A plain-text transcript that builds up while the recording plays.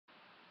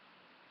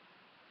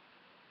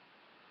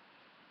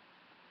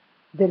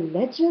The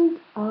Legend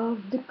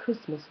of the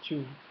Christmas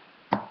Tree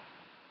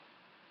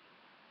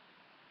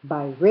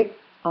by Rick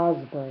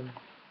Osborne.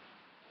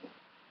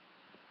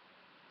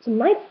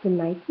 Tonight's the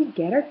night we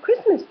get our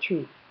Christmas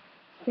tree,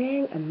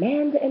 sang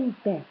Amanda and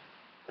Beth.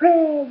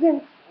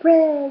 Presents,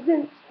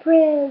 presents,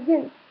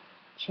 presents,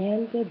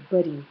 chanted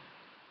Buddy.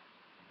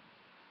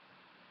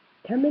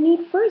 Come and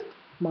eat first,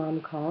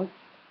 Mom called.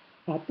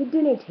 At the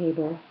dinner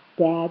table,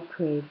 Dad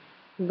prayed,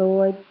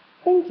 Lord,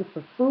 thank you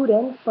for food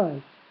and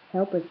fun.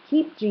 Help us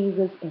keep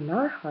Jesus in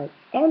our hearts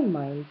and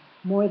minds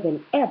more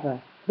than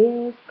ever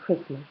this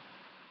Christmas.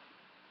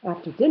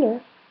 After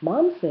dinner,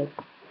 Mom said,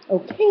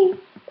 Okay,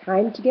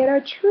 time to get our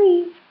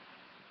tree.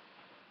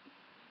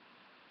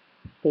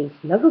 They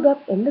snuggled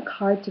up in the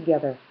car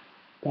together.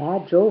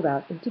 Dad drove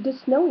out into the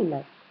snowy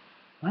night.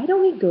 Why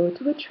don't we go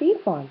to a tree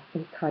farm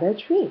and cut our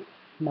tree?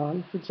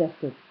 Mom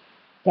suggested.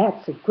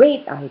 That's a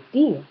great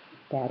idea,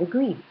 Dad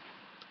agreed.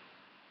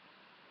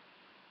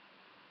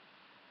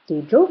 They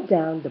drove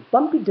down the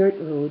bumpy dirt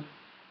road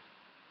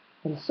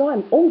and saw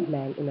an old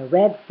man in a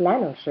red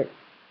flannel shirt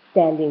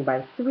standing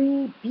by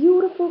three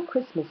beautiful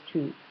Christmas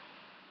trees.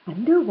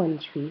 Under one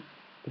tree,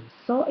 they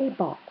saw a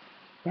box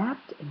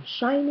wrapped in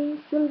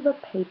shining silver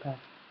paper.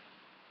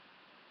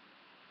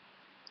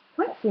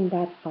 What's in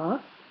that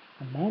box?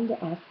 Amanda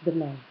asked the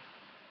man.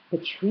 The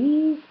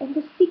trees and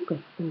the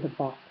secrets in the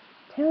box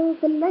tell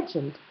the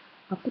legend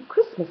of the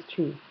Christmas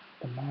tree,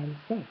 the man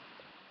said.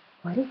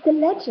 What is the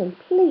legend?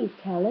 Please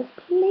tell us,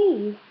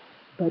 please,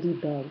 Buddy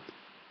begged.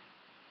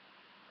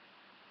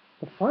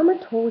 The farmer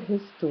told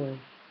his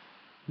story.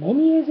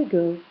 Many years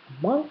ago,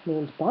 a monk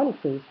named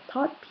Boniface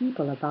taught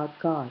people about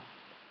God.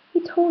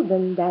 He told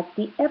them that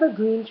the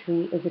evergreen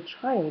tree is a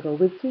triangle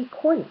with three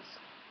corners,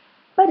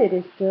 but it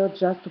is still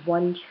just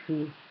one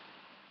tree.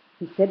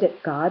 He said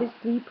that God is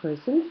three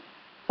persons,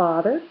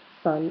 Father,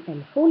 Son,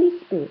 and Holy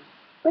Spirit,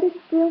 but is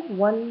still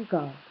one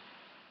God.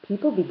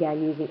 People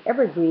began using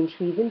evergreen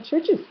trees in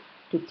churches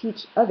to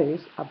teach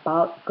others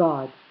about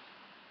God.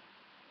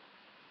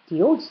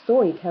 The old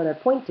storyteller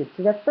pointed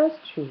to the first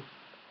tree.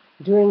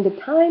 During the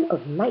time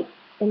of knights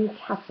and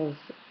castles,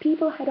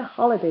 people had a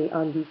holiday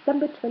on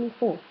December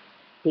 24th.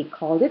 They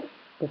called it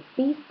the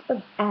Feast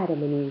of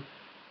Adam and Eve.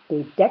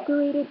 They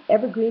decorated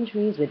evergreen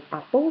trees with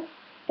apples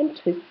and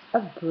twists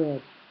of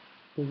bread.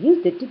 They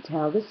used it to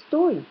tell the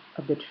story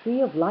of the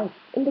tree of life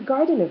in the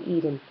Garden of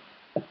Eden,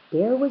 but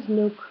there was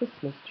no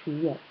Christmas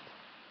tree yet.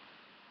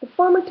 The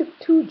farmer took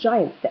two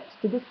giant steps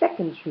to the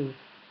second tree.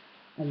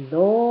 A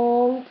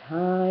long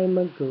time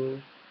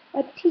ago,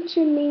 a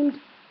teacher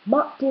named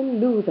Martin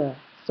Luther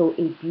saw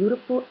a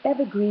beautiful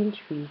evergreen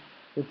tree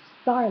with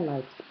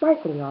starlight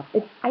sparkling off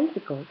its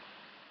icicles.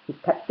 He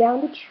cut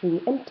down the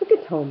tree and took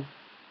it home.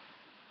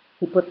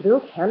 He put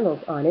little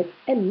candles on it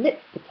and lit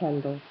the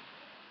candles.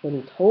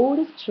 Then he told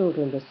his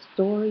children the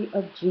story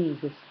of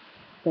Jesus,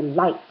 the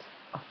light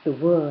of the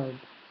world.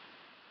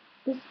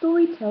 The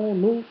storyteller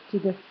moved to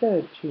the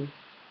third tree.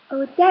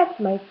 Oh, that's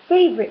my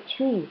favorite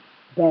tree,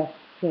 Beth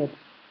said.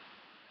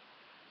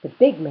 The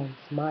big man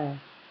smiled.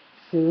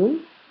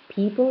 Soon,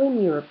 people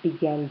in Europe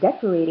began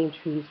decorating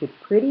trees with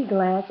pretty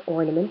glass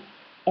ornaments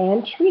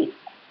and treats,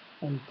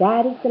 and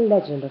that is the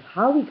legend of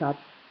how we got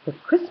the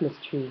Christmas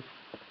tree.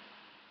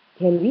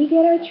 Can we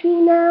get our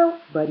tree now?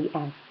 Buddy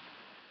asked.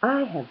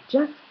 I have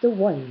just the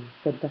one,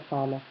 said the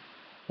farmer,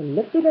 and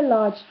lifted a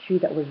large tree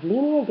that was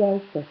leaning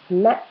against the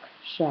snack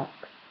shack.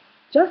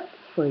 Just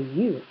for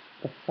you,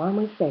 the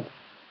farmer said,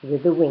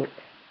 with a wink.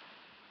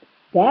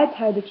 Dad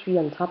tied the tree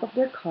on top of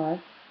their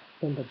car.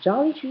 Then the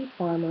jolly tree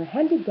farmer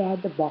handed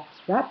Dad the box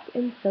wrapped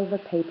in silver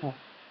paper.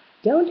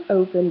 Don't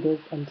open this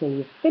until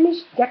you've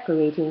finished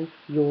decorating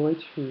your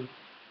tree.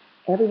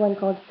 Everyone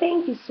called,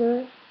 Thank you,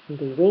 sir, and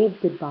they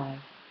waved goodbye.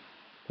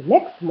 The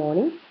next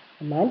morning,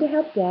 Amanda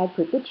helped Dad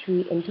put the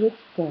tree into its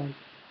stand.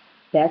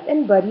 Beth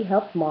and Buddy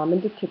helped Mom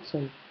in the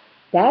kitchen.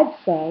 Dad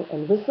sang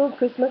and whistled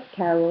Christmas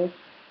carols.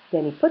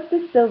 Then he put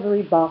the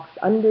silvery box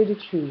under the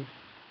tree.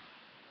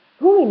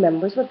 Who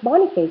remembers what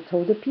Boniface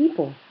told the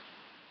people?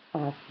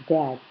 Asked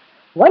Dad.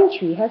 One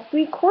tree has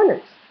three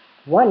corners.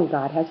 One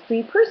God has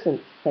three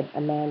persons, said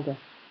Amanda.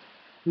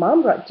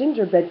 Mom brought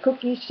gingerbread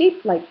cookies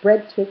shaped like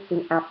bread twists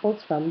and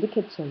apples from the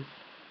kitchen.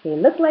 They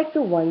looked like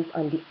the ones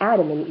on the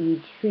Adam and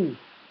Eve tree.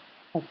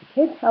 As the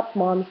kids helped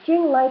Mom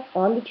string lights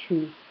on the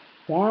tree,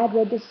 Dad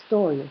read the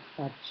story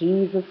of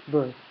Jesus'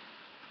 birth.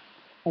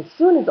 As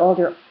soon as all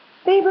their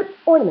favorite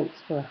ornaments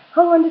were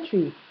hung on the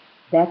tree,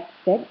 Beth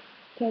said,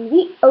 Can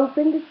we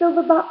open the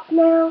silver box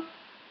now?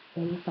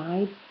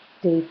 Inside,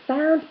 they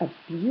found a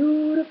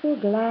beautiful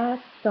glass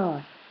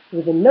star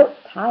with a note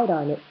tied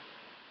on it.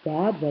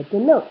 Dad read the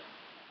note.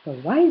 The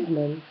wise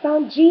men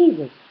found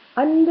Jesus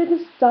under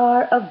the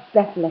star of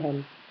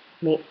Bethlehem.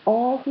 May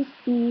all who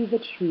see the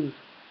tree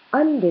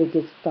under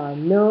this star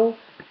know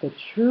the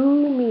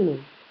true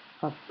meaning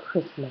of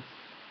Christmas.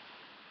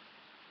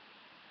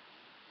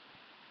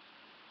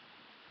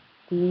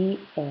 The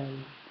end.